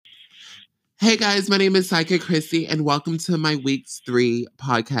Hey guys, my name is Psychic Chrissy, and welcome to my Weeks 3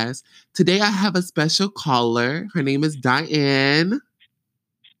 podcast. Today I have a special caller. Her name is Diane.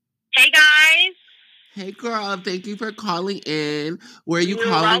 Hey guys. Hey girl, thank you for calling in. Where are you You're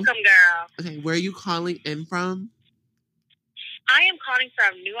calling? welcome, girl. Okay, where are you calling in from? I am calling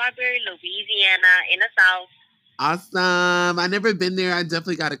from New Iberia, Louisiana, in the South. Awesome. I've never been there. I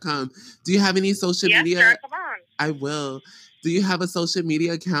definitely got to come. Do you have any social media? Yes, sir. Come on. I will. Do you have a social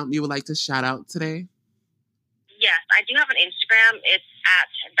media account you would like to shout out today? Yes, I do have an Instagram. It's at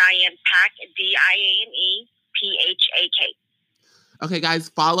Diane Pack, DianePhak. Okay, guys,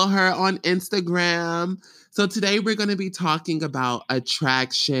 follow her on Instagram. So today we're going to be talking about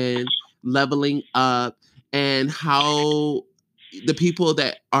attraction, leveling up, and how the people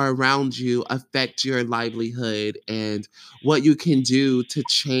that are around you affect your livelihood and what you can do to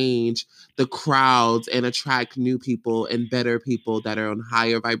change the crowds and attract new people and better people that are on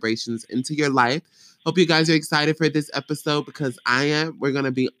higher vibrations into your life. Hope you guys are excited for this episode because I am. We're going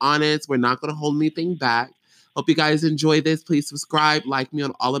to be honest. We're not going to hold anything back. Hope you guys enjoy this. Please subscribe, like me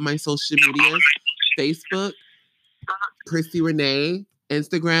on all of my social medias. Facebook, Chrissy Renee.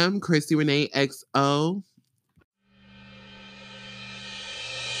 Instagram, Chrissy Renee XO.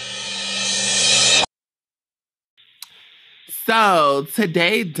 So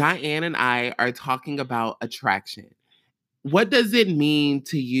today, Diane and I are talking about attraction. What does it mean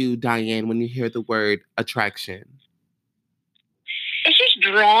to you, Diane, when you hear the word attraction? It's just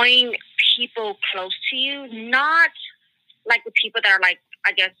drawing people close to you, not like the people that are like,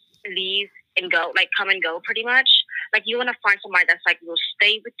 I guess, leave and go, like come and go pretty much. Like you want to find somebody that's like will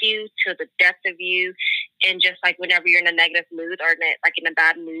stay with you to the depth of you, and just like whenever you're in a negative mood or like in a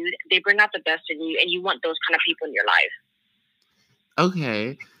bad mood, they bring out the best in you, and you want those kind of people in your life.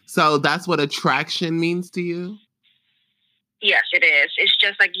 Okay, so that's what attraction means to you? Yes, it is. It's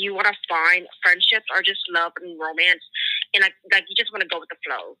just like you want to find friendships or just love and romance, and like you just want to go with the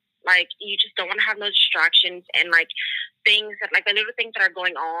flow. Like you just don't want to have no distractions and like things that like the little things that are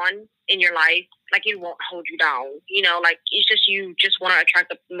going on in your life, like it won't hold you down. You know, like it's just you just want to attract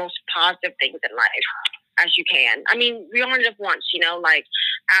the most positive things in life as you can. I mean, we only live once, you know, like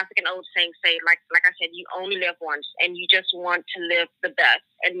as like an old saying say, like I said, you only live once, and you just want to live the best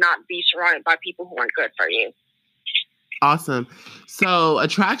and not be surrounded by people who aren't good for you. Awesome. So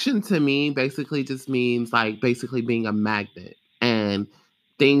attraction to me basically just means like basically being a magnet, and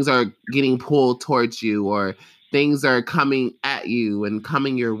things are getting pulled towards you or things are coming at you and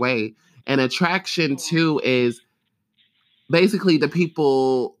coming your way. And attraction too is basically the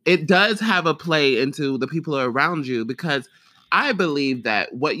people, it does have a play into the people around you because I believe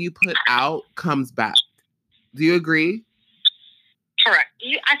that what you put out comes back. Do you agree? Correct.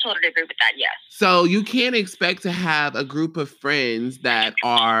 I totally agree with that, yes. So you can't expect to have a group of friends that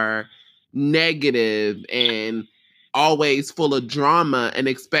are negative and always full of drama and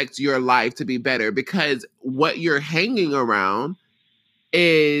expect your life to be better, because what you're hanging around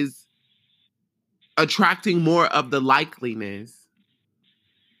is attracting more of the likeliness.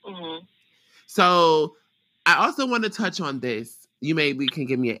 Mm-hmm. So I also want to touch on this. You maybe can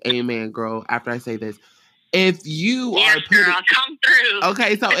give me an amen, girl, after I say this. If you yes, are putting, girl, come through.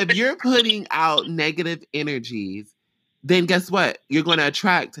 Okay, so if you're putting out negative energies, then guess what? You're going to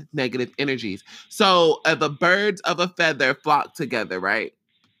attract negative energies. So the birds of a feather flock together, right?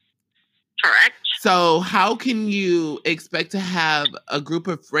 Correct. So how can you expect to have a group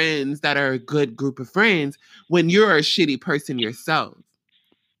of friends that are a good group of friends when you're a shitty person yourself?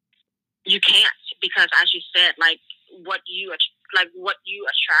 You can't, because as you said, like what you attract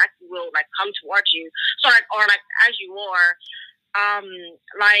will like come towards you. So like, or like as you are,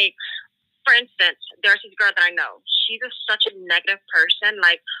 like for instance, there's this girl that I know. She's such a negative person,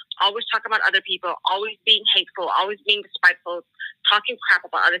 like always talking about other people, always being hateful, always being despiteful, talking crap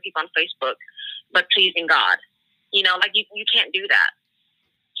about other people on Facebook, but pleasing God. You know, like you can't do that.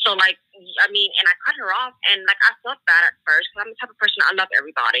 So like, I mean, and I cut her off, and like I felt bad at first because I'm the type of person, I love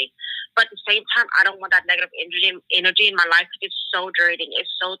everybody, but at the same time, I don't want that negative energy in my life because it's so draining,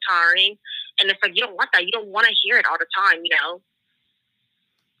 it's so tiring, and it's like you don't want that. You don't want to hear it all the time, you know.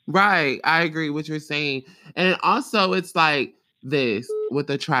 Right. I agree with what you're saying. And also it's like this with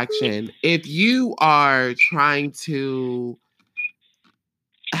attraction. If you are trying to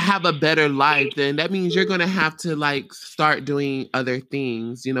have a better life, then that means you're going to have to like start doing other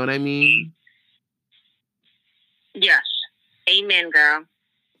things. You know what I mean? Yes. Amen, girl.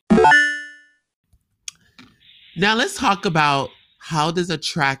 Now let's talk about how does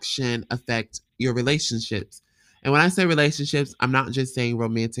attraction affect your relationships? And when I say relationships, I'm not just saying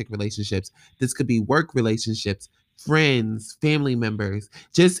romantic relationships. This could be work relationships, friends, family members,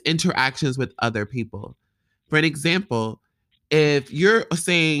 just interactions with other people. For an example, if you're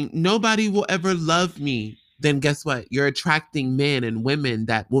saying nobody will ever love me, then guess what? You're attracting men and women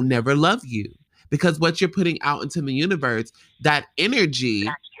that will never love you because what you're putting out into the universe, that energy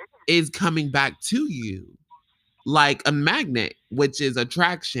is coming back to you like a magnet, which is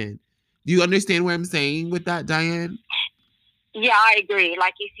attraction. Do you understand what I'm saying with that, Diane? Yeah, I agree.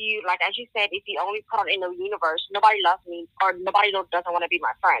 Like if you, like as you said, if you only put out in the universe, nobody loves me or nobody doesn't want to be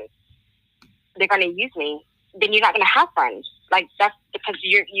my friend, they're gonna use me. Then you're not gonna have friends. Like that's because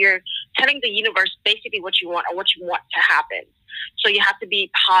you're telling the universe basically what you want or what you want to happen. So you have to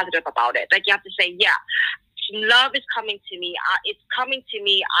be positive about it. Like you have to say, yeah, love is coming to me. It's coming to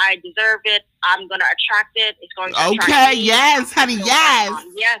me. I deserve it. I'm gonna attract it. It's going to attract okay, me. yes, honey, yes.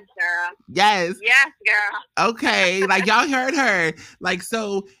 Yes, girl. Yes. Yes, girl. Okay, like y'all heard her. Like,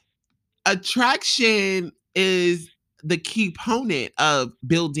 so attraction is the key component of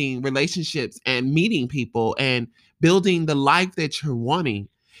building relationships and meeting people and building the life that you're wanting.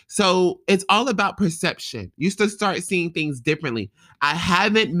 So it's all about perception. You still start seeing things differently. I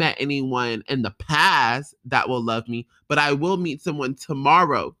haven't met anyone in the past that will love me, but I will meet someone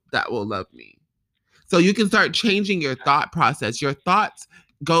tomorrow that will love me. So you can start changing your thought process. Your thoughts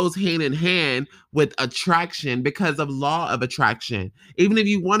goes hand in hand with attraction because of law of attraction. Even if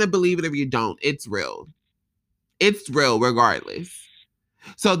you want to believe it or you don't, it's real. It's real regardless.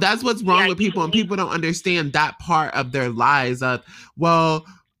 So that's what's wrong with people, and people don't understand that part of their lives of, well,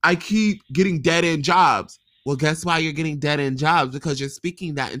 I keep getting dead-end jobs. Well, guess why you're getting dead-end jobs? Because you're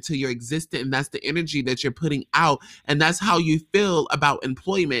speaking that into your existence, and that's the energy that you're putting out, and that's how you feel about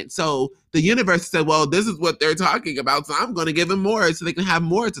employment. So the universe said, well, this is what they're talking about, so I'm going to give them more so they can have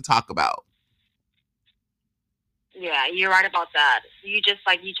more to talk about. Yeah, you're right about that. You just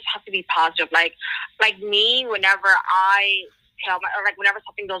have to be positive. Like me, whenever I tell my, or like whenever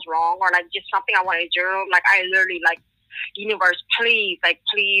something goes wrong or like just something I want to do, like I literally like, universe, please,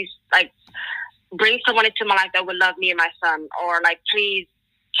 bring someone into my life that would love me and my son, or like, please,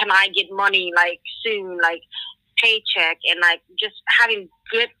 can I get money like soon, like paycheck, and like just having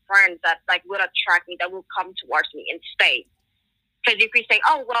good friends that like will attract me, that will come towards me and stay. Because if we say,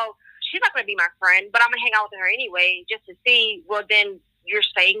 oh well, she's not going to be my friend, but I'm going to hang out with her anyway just to see, well then you're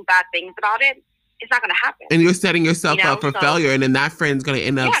saying bad things about it. It's not going to happen. And you're setting yourself up for failure, and then that friend's going to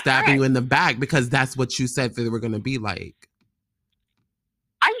end up stabbing you in the back because that's what you said they were going to be like.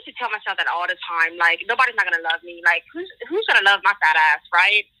 I used to tell myself that all the time, like, nobody's not going to love me. Like, who's going to love my fat ass,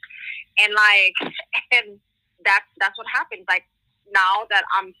 right? And, like, and that's what happens. Like, now that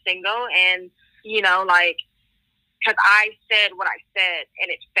I'm single and, you know, like, because I said what I said and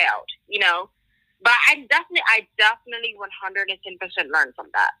it failed, you know? But I definitely 110% learned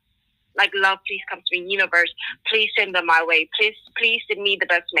from that. Like, love, please come to me. Universe, please send them my way. Please send me the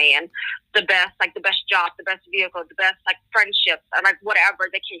best man, the best job, the best vehicle, the best, like, friendships, or, like, whatever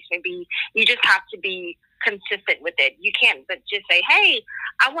the case may be. You just have to be consistent with it. You can't but just say, hey,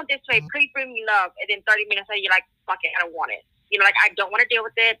 I want this way. Please bring me love. And then 30 minutes later, you're like, fuck it, I don't want it. You know, like, I don't want to deal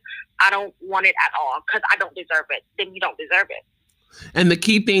with it. I don't want it at all because I don't deserve it. Then you don't deserve it. And the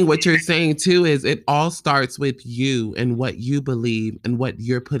key thing, what you're saying too, is it all starts with you and what you believe and what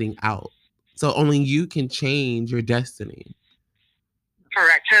you're putting out. So only you can change your destiny.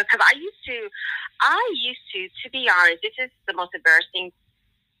 Correct. Because I used to be honest, this is the most embarrassing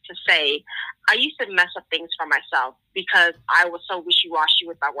to say. I used to mess up things for myself because I was so wishy-washy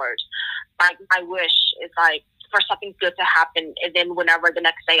with my words. Like, my wish is like for something good to happen, and then whenever the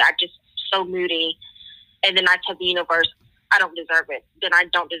next day I just so moody, and then I tell the universe, I don't deserve it. Then I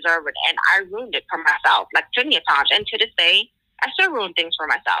don't deserve it. And I ruined it for myself, like plenty of times. And to this day, I still ruin things for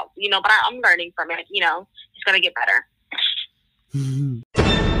myself, you know, but I'm learning from it, you know, it's going to get better.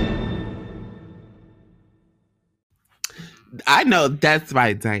 I know that's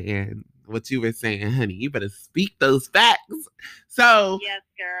right, Diane. What you were saying, honey, you better speak those facts. So, yes,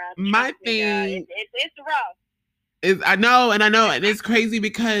 girl. My thing, it's rough. I know, and it's crazy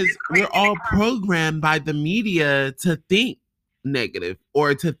because we're all programmed by the media to think negative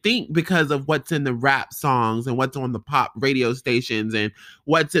or to think because of what's in the rap songs and what's on the pop radio stations and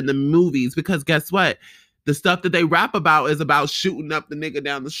what's in the movies. Because guess what? The stuff that they rap about is about shooting up the nigga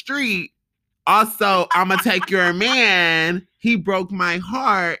down the street. Also, I'ma take your man. He broke my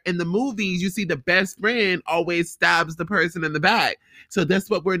heart. In the movies, you see the best friend always stabs the person in the back. So that's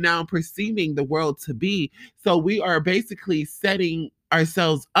what we're now perceiving the world to be. So we are basically setting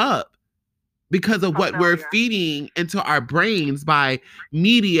ourselves up because of what we're feeding into our brains by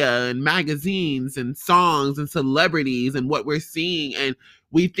media and magazines and songs and celebrities and what we're seeing. And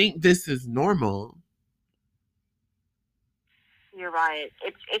we think this is normal. You're right.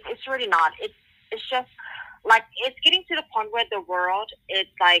 It's really not. It's just like it's getting to the point where the world is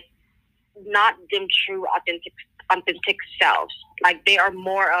like not them true authentic selves. Like they are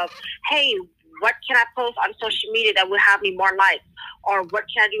more of, hey, what can I post on social media that will have me more likes, or what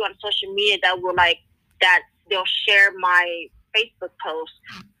can I do on social media that will like that they'll share my Facebook post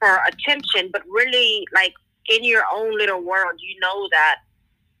for attention, but really like in your own little world, you know that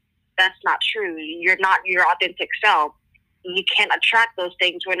that's not true. You're not your authentic self. You can't attract those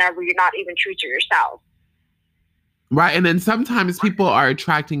things whenever you're not even true to yourself. Right. And then sometimes people are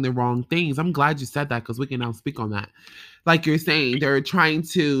attracting the wrong things. I'm glad you said that because we can now speak on that. Like you're saying, they're trying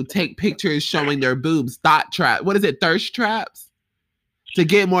to take pictures showing their boobs, thought trap. What is it? Thirst traps? To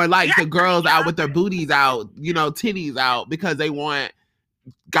get more likes. The girls out with their booties out, you know, titties out because they want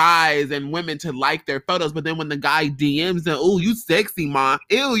guys and women to like their photos. But then when the guy DMs them, oh, you sexy, ma.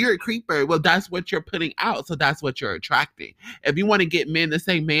 Ew, you're a creeper. Well, that's what you're putting out. So that's what you're attracting. If you want to get men to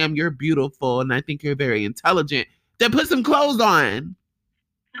say, ma'am, you're beautiful and I think you're very intelligent, then put some clothes on.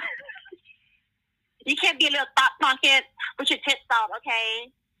 You can't be a little thought pocket with your tits out,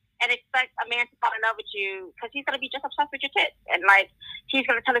 okay? And expect a man to fall in love with you because he's going to be just obsessed with your tits. And, like, he's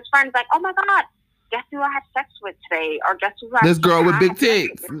going to tell his friends, like, oh, my God, guess who I had sex with today? Or guess who I This girl with big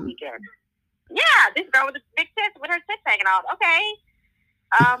tits. Yeah, this girl with big tits with her tits hanging out. Okay.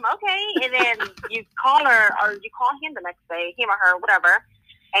 Okay. And then you call her or you call him the next day, him or her, whatever.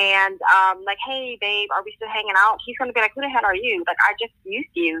 And, like, hey, babe, are we still hanging out? He's going to be like, who the hell are you? Like, I just used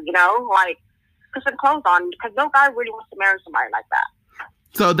you, you know? Like, put some clothes on because no guy really wants to marry somebody like that.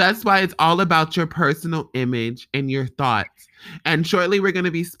 So that's why it's all about your personal image and your thoughts. And shortly, we're going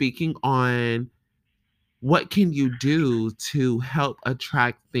to be speaking on what can you do to help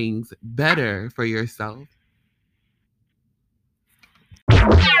attract things better for yourself.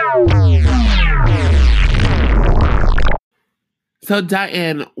 So,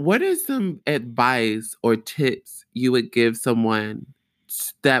 Diane, what is some advice or tips you would give someone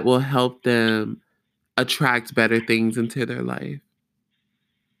that will help them attract better things into their life?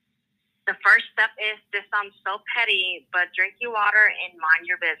 The first step is, this sounds so petty, but drink your water and mind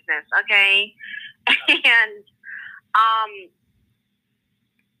your business, okay? And,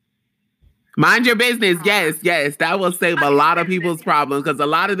 mind your business. Yes. That will save a lot of people's problems because a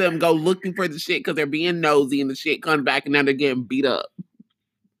lot of them go looking for the shit because they're being nosy and the shit comes back and now they're getting beat up.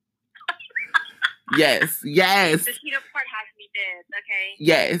 Yes. The heat up part has me dead, okay?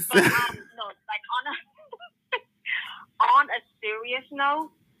 Yes. But, no, like on a serious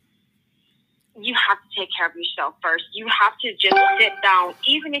note, you have to take care of yourself first. You have to just sit down,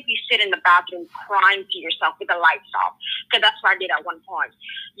 even if you sit in the bathroom crying to yourself with the lights off, because that's what I did at one point.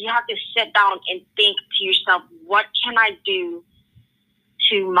 You have to sit down and think to yourself, what can I do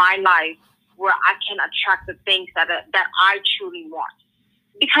to my life where I can attract the things that I truly want?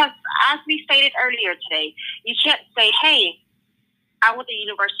 Because as we stated earlier today, you can't say, hey, I want the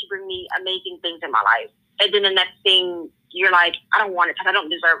universe to bring me amazing things in my life. And then the next thing, you're like, I don't want it because I don't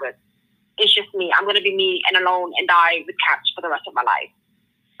deserve it. It's just me. I'm going to be me and alone and die with cats for the rest of my life.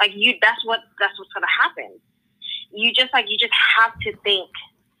 Like that's what's going to happen. You just have to think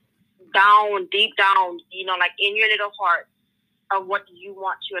deep down, you know, like in your little heart of what you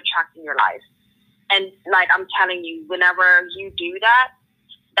want to attract in your life. And like, I'm telling you, whenever you do that,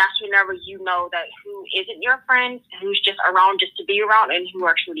 that's whenever you know that who isn't your friend, who's just around just to be around, and who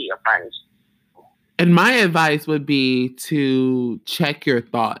are truly your friends. And my advice would be to check your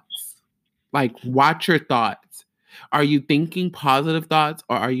thoughts. Like, watch your thoughts. Are you thinking positive thoughts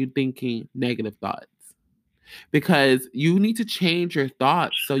or are you thinking negative thoughts? Because you need to change your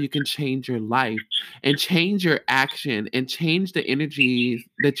thoughts so you can change your life and change your action and change the energies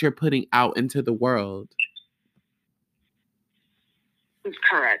that you're putting out into the world.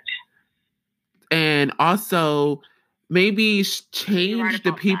 Correct. And also, maybe change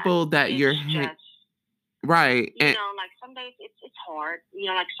the people that you're... Right. You know, like some days it's hard. You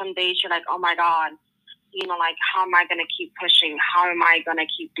know, like some days you're like, oh my God, you know, like how am I going to keep pushing? How am I going to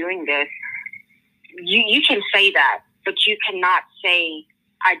keep doing this? You can say that, but you cannot say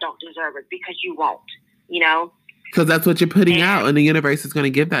I don't deserve it because you won't, you know? Because that's what you're putting out and the universe is going to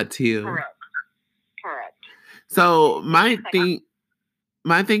give that to you. Correct. So my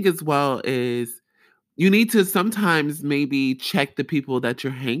thing as well is, you need to sometimes maybe check the people that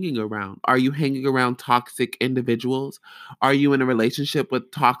you're hanging around. Are you hanging around toxic individuals? Are you in a relationship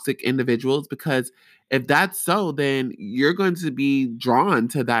with toxic individuals? Because if that's so, then you're going to be drawn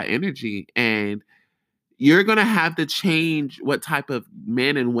to that energy and you're going to have to change what type of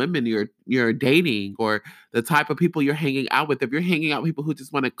men and women you're dating or the type of people you're hanging out with. If you're hanging out with people who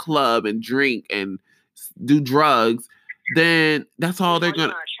just want to club and drink and do drugs, then that's all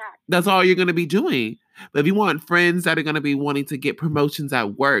you're going to be doing. But if you want friends that are going to be wanting to get promotions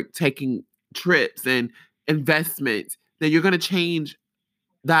at work, taking trips and investments, then you're going to change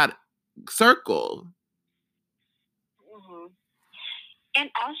that circle. Mm-hmm. And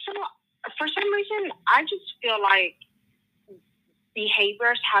also, for some reason, I just feel like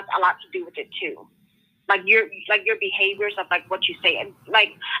behaviors has a lot to do with it too. Like your behaviors of like what you say, and like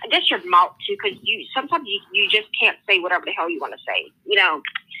I guess your mouth too, because you sometimes you just can't say whatever the hell you want to say. You know,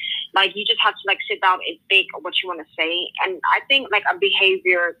 like you just have to like sit down and think of what you want to say. And I think like a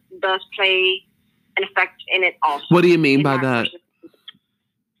behavior does play an effect in it also. What do you mean by that?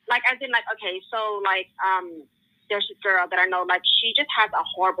 Like as in like, okay, so like there's a girl that I know, like she just has a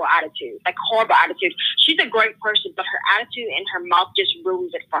horrible attitude. She's a great person, but her attitude and her mouth just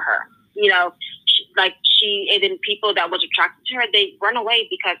ruins it for her. You know, and then people that was attracted to her, they run away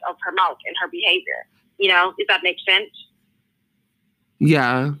because of her mouth and her behavior. You know, if that makes sense.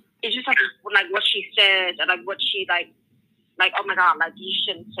 Yeah. It's just like what she says and like what she like, oh my God, like you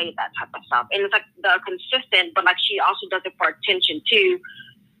shouldn't say that type of stuff. And it's like the consistent, but like she also does it for attention too.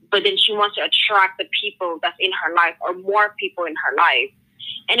 But then she wants to attract the people that's in her life or more people in her life.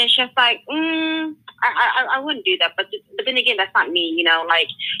 And it's just like, I wouldn't do that. But then again, that's not me, you know, like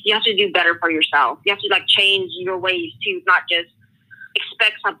you have to do better for yourself. You have to like change your ways to not just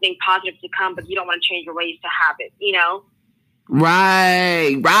expect something positive to come, but you don't want to change your ways to have it, you know?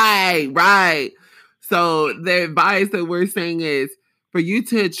 Right. So the advice that we're saying is for you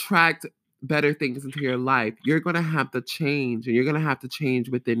to attract better things into your life, you're going to have to change, and you're going to have to change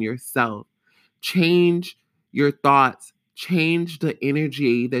within yourself. Change your thoughts, change the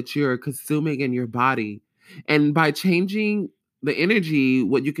energy that you're consuming in your body. And by changing the energy,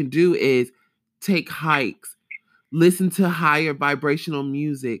 what you can do is take hikes, listen to higher vibrational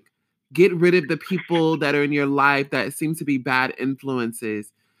music, get rid of the people that are in your life that seem to be bad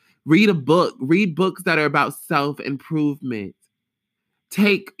influences. Read books that are about self-improvement.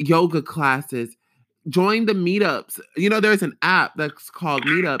 Take yoga classes. Join the meetups. You know, there's an app that's called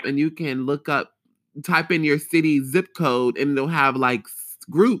Meetup, and you can type in your city zip code, and it'll have like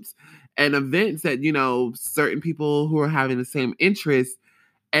groups and events that, you know, certain people who are having the same interests.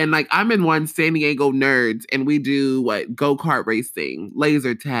 And like I'm in one, San Diego Nerds, and we do go-kart racing,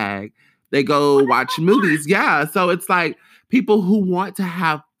 laser tag. They go watch movies. Yeah. So it's like people who want to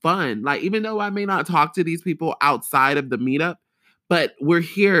have fun. Like, even though I may not talk to these people outside of the meetup, but we're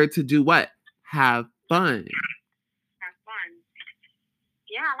here to do what? Have fun. Have fun.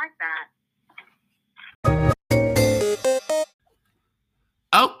 Yeah, I like that.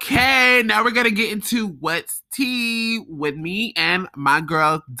 Okay, now we're going to get into What's Tea with me and my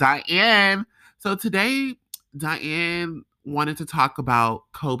girl, Diane. So today, Diane wanted to talk about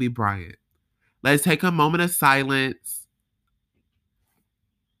Kobe Bryant. Let's take a moment of silence.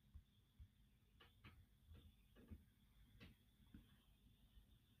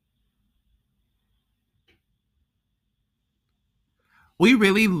 We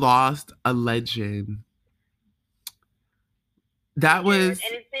really lost a legend. And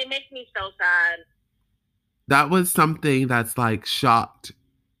it makes me so sad. That was something that's like shocked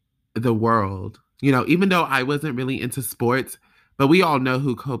the world. You know, even though I wasn't really into sports, but we all know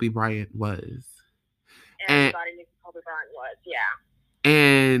who Kobe Bryant was. Everybody knew who Kobe Bryant was, yeah.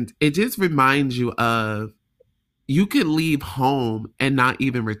 And it just reminds you of, you could leave home and not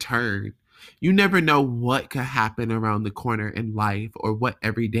even return. You never know what could happen around the corner in life, or what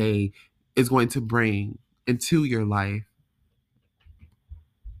every day is going to bring into your life.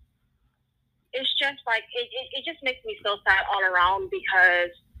 It's just like, it just makes me so sad all around,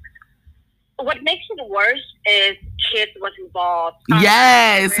 because what makes it worse is kids was involved.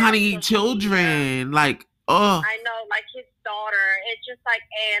 Yes, honey, children. Like, oh. I know, like his daughter. It's just like,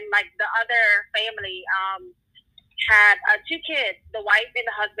 and like the other family had 2 kids. The wife and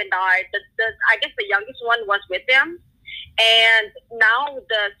the husband died. I guess the youngest one was with them. And now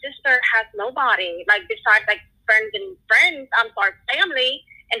the sister has nobody, like besides like family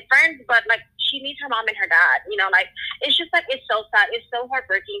and friends, but like she needs her mom and her dad, you know, like it's just like, it's so sad. It's so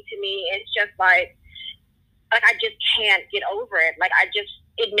heartbreaking to me. It's just like I just can't get over it. Like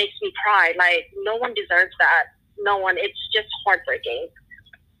it makes me cry. Like no one deserves that. No one. It's just heartbreaking.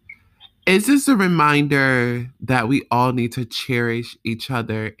 It's just a reminder that we all need to cherish each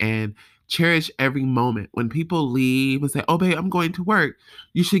other and cherish every moment. When people leave and say, oh, babe, I'm going to work,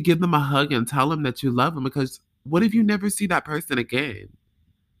 you should give them a hug and tell them that you love them, because what if you never see that person again?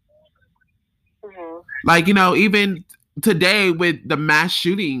 Mm-hmm. Like, you know, even today with the mass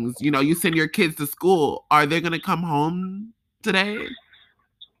shootings, you know, you send your kids to school. Are they going to come home today?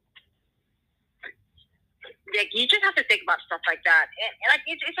 like you just have to think about stuff like that, and like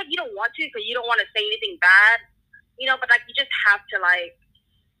it's like you don't want to because you don't want to say anything bad, but like you just have to like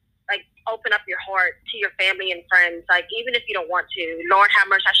open up your heart to your family and friends, like even if you don't want to. Lord have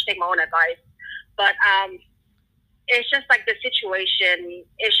mercy, I should take my own advice, but it's just like the situation.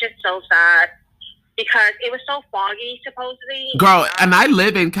 It's just so sad because it was so foggy, supposedly. Girl, and I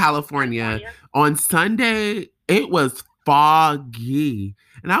live in California. On Sunday, it was foggy.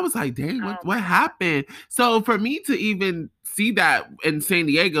 And I was like, dang, what happened? So for me to even see that in San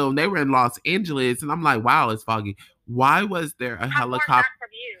Diego, and they were in Los Angeles, and I'm like, wow, it's foggy. Why was there a helicopter? How far is that from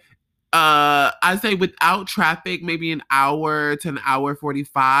you? I say without traffic, maybe an hour to an hour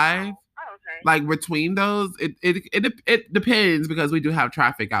 45. Okay. Like between those, it depends because we do have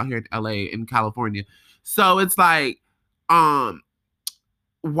traffic out here in LA in California. So it's like,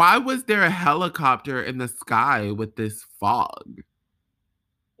 why was there a helicopter in the sky with this fog?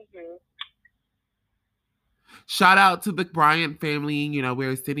 Mm-hmm. Shout out to the Bryant family.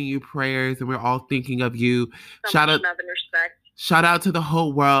 We're sending you prayers and we're all thinking of you. Shout out, love and respect. Shout out to the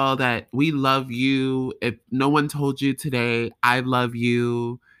whole world that we love you. If no one told you today, I love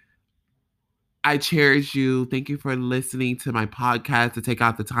you. I cherish you. Thank you for listening to my podcast, to take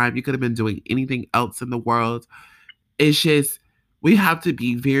out the time. You could have been doing anything else in the world. It's just, we have to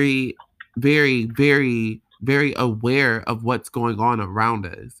be very, very, very, very aware of what's going on around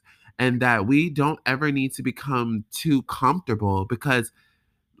us, and that we don't ever need to become too comfortable because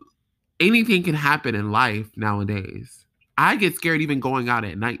anything can happen in life nowadays. I get scared even going out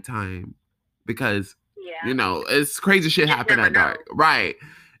at nighttime because, it's crazy shit happen at dark. Right.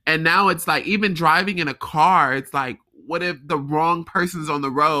 And now it's like, even driving in a car, it's like, what if the wrong person's on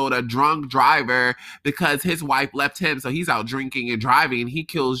the road, a drunk driver, because his wife left him, so he's out drinking and driving, and he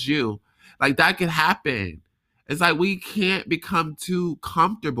kills you? Like, that could happen. It's like, we can't become too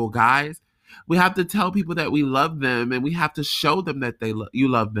comfortable, guys. We have to tell people that we love them, and we have to show them that you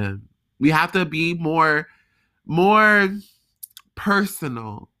love them. We have to be more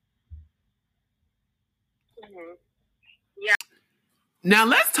personal. Mm-hmm. Yeah. Now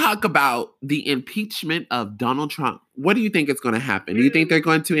let's talk about the impeachment of Donald Trump. What do you think is going to happen? Do you think they're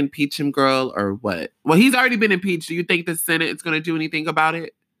going to impeach him, girl, or what? Well, he's already been impeached. Do you think the Senate is going to do anything about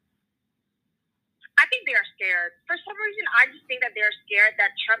it? I think they are scared. For some reason, I just think that they're scared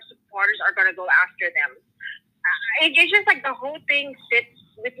that Trump supporters are going to go after them. It's just like the whole thing sits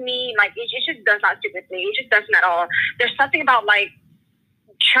with me. Like, it just does not sit with me. It just doesn't at all. There's something about, like,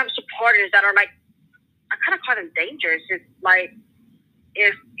 Trump supporters that are, like, I kind of call them dangerous. It's like,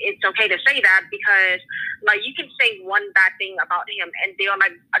 if it's okay to say that, because like you can say one bad thing about him and they'll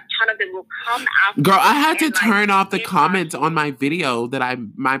like a ton of them will come after. Girl, I had to turn off the comments on my video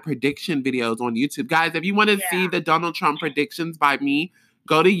my prediction videos on YouTube. Guys, if you want to see the Donald Trump predictions by me,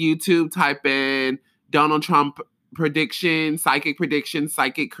 go to YouTube, type in Donald Trump Psychic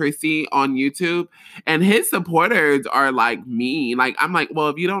Chrissy on YouTube, and his supporters are like mean. Like, I'm like, well,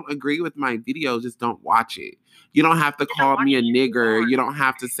 if you don't agree with my video, just don't watch it. You don't have to call me a nigger. You don't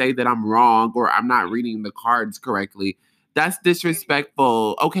have to say that I'm wrong or I'm not reading the cards correctly. That's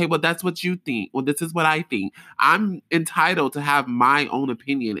disrespectful. Okay, well, that's what you think. Well, this is what I think. I'm entitled to have my own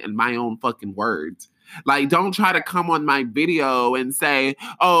opinion and my own fucking words. Like, don't try to come on my video and say,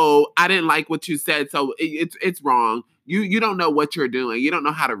 oh, I didn't like what you said, so it's wrong. You don't know what you're doing. You don't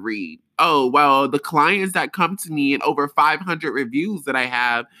know how to read. Oh, well, the clients that come to me and over 500 reviews that I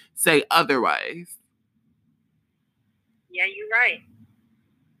have say otherwise. Yeah, you're right.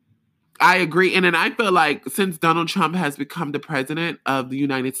 I agree. And then I feel like since Donald Trump has become the president of the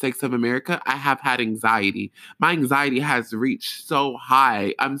United States of America, I have had anxiety. My anxiety has reached so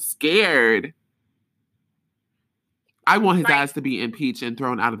high. I'm scared. I want his ass to be impeached and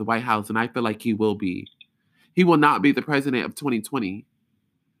thrown out of the White House, and I feel like he will be. He will not be the president of 2020.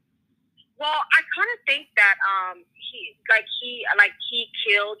 Well, I kind of think that he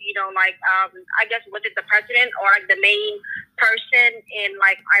killed, I guess, was it the president or like the main person in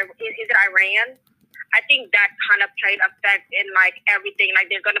is it Iran? I think that kind of played effect in like everything. Like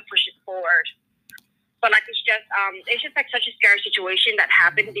they're gonna push it forward, but like it's just like such a scary situation that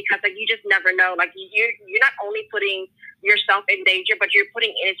happened because like you just never know. Like you're not only putting yourself in danger, but you're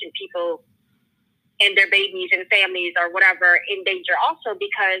putting innocent people and their babies and families or whatever in danger also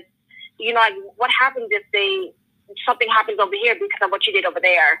because. Like what happens if something happens over here because of what you did over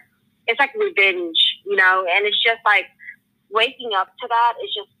there? It's like revenge, and it's just like waking up to that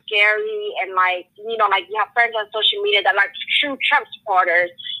is just scary. And like, you have friends on social media that like true Trump supporters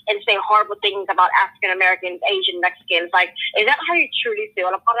and say horrible things about African Americans, Asian, Mexicans. Like, is that how you truly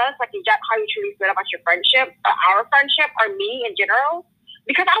feel about us? Like, is that how you truly feel about your friendship, or our friendship, or me in general?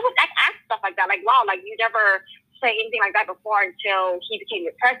 because I would ask stuff like that. Like, wow, like you never say anything like that before until he became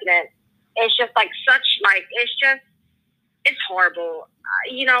your president. It's just like such like it's horrible.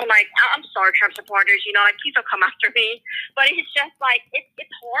 Like I'm sorry, Trump supporters. Like please don't come after me. But it's just like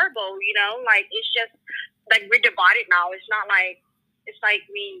it's horrible. Like it's just like we're divided now. It's not like it's like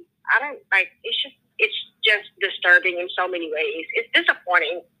we. I don't like. It's just disturbing in so many ways. It's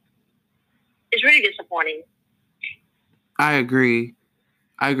disappointing. It's really disappointing. I agree.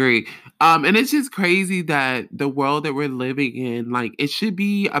 And it's just crazy that the world that we're living in, like, it should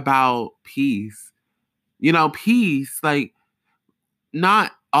be about peace. Peace, like,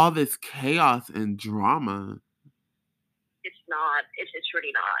 not all this chaos and drama. It's not. It's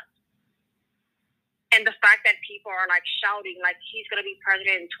really not. And the fact that people are like shouting, like he's gonna be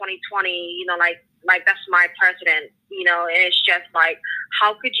president in 2020, like that's my president, and it's just like,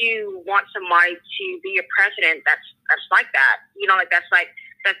 how could you want somebody to be a president that's like that,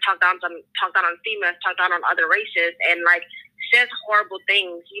 that's talked down on females, talked down on other races, and like says horrible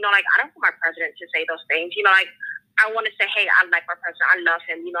things, like I don't want my president to say those things, like I want to say, hey, I like my president, I love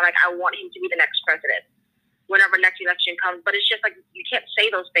him, like I want him to be the next president whenever next election comes, but it's just like you can't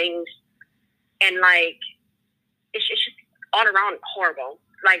say those things. And, like, it's just all around horrible.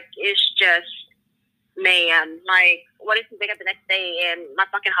 Like, it's just, man, like, what if you wake up the next day and my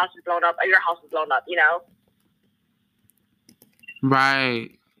fucking house is blown up or your house is blown up,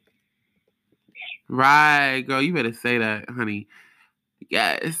 Right, girl, you better say that, honey.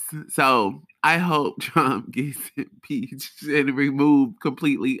 Yes. So, I hope Trump gets impeached and removed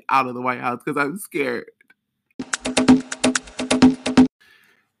completely out of the White House because I'm scared.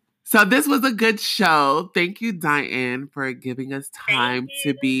 So this was a good show. Thank you, Diane, for giving us time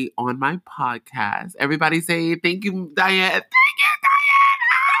to be on my podcast. Everybody say thank you, Diane. Thank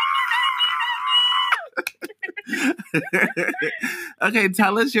you, Diane. Okay,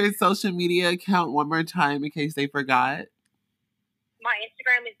 tell us your social media account one more time in case they forgot. My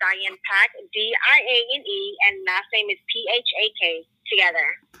Instagram is Diane Pack, DIANE, and last name is PHAK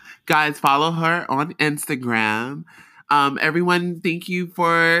together. Guys, follow her on Instagram. Everyone, thank you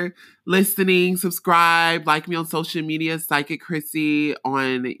for listening. Subscribe, like me on social media, Psychic Chrissy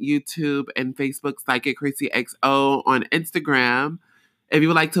on YouTube and Facebook, Psychic Chrissy XO on Instagram. If you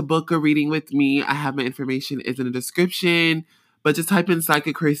would like to book a reading with me, I have my information is in the description. But just type in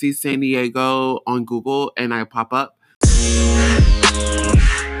Psychic Chrissy San Diego on Google and I pop up.